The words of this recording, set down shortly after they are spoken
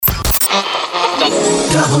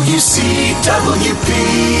WCWP.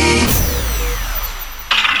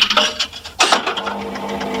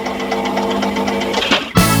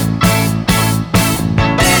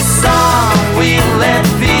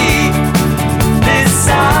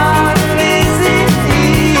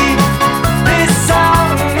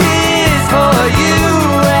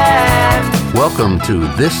 Welcome to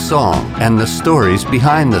This Song and the stories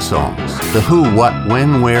behind the songs, the who, what,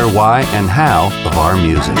 when, where, why, and how of our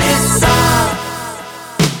music.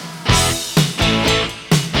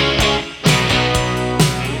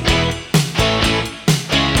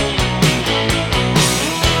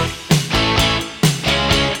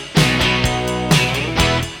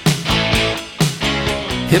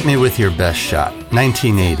 Hit Me With Your Best Shot,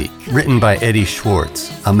 1980, written by Eddie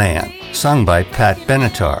Schwartz, a man, sung by Pat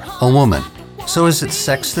Benatar, a woman. So is it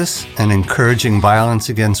sexist and encouraging violence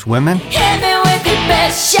against women? Hit me with your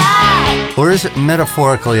best shot. Or is it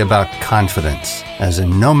metaphorically about confidence, as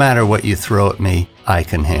in no matter what you throw at me, I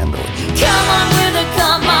can handle it? Come on, winner,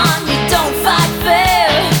 come on, you don't fight fair.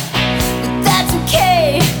 But that's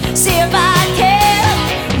okay, see if I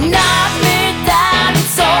can. Knock me down,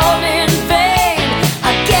 it's all in vain.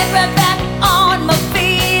 I'll get right back on my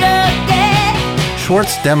feet again.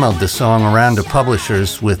 Schwartz demoed the song around to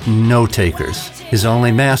publishers with no takers. His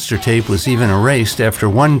only master tape was even erased after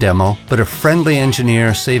one demo, but a friendly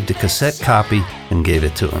engineer saved a cassette copy and gave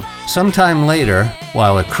it to him. Sometime later,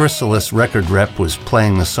 while a Chrysalis record rep was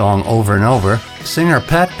playing the song over and over, singer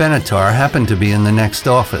Pat Benatar happened to be in the next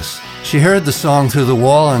office. She heard the song through the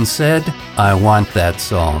wall and said, "I want that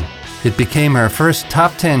song." It became her first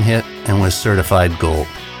top 10 hit and was certified gold.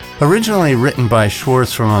 Originally written by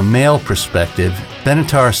Schwartz from a male perspective,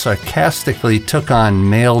 Benatar sarcastically took on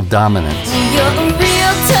male dominance. You're a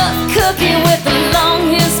real tough cookie with a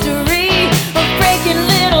long history of breaking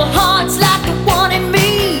little hearts like the one in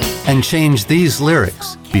me. And changed these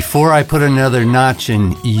lyrics, "Before I put another notch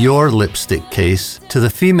in your lipstick case," to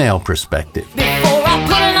the female perspective. Before I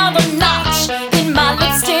put another notch in my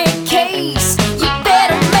lipstick case, you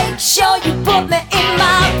better make sure you put me in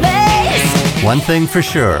my place. One thing for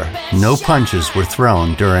sure, no punches were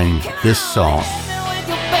thrown during this song. Hit me with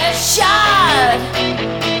your best shot.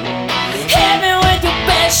 Hit me with your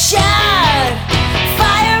best shot.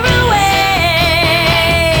 Fire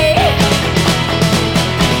away.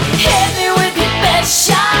 Hit me with your best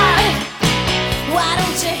shot. Why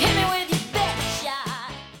don't you hit me with your best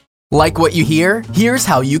shot? Like what you hear? Here's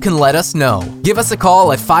how you can let us know. Give us a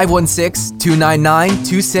call at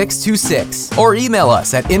 516-299-2626 or email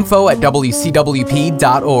us at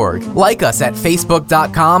info@wcwp.org. Like us at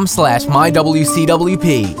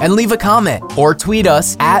facebook.com/mywcwp and leave a comment or tweet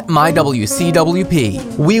us at mywcwp.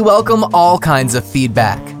 We welcome all kinds of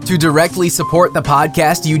feedback. To directly support the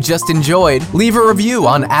podcast you just enjoyed, leave a review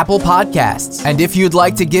on Apple Podcasts. And if you'd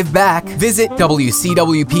like to give back, visit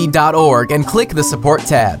wcwp.org and click the support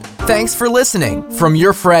tab. Thanks for listening from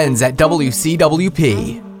your friends at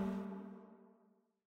WCWP.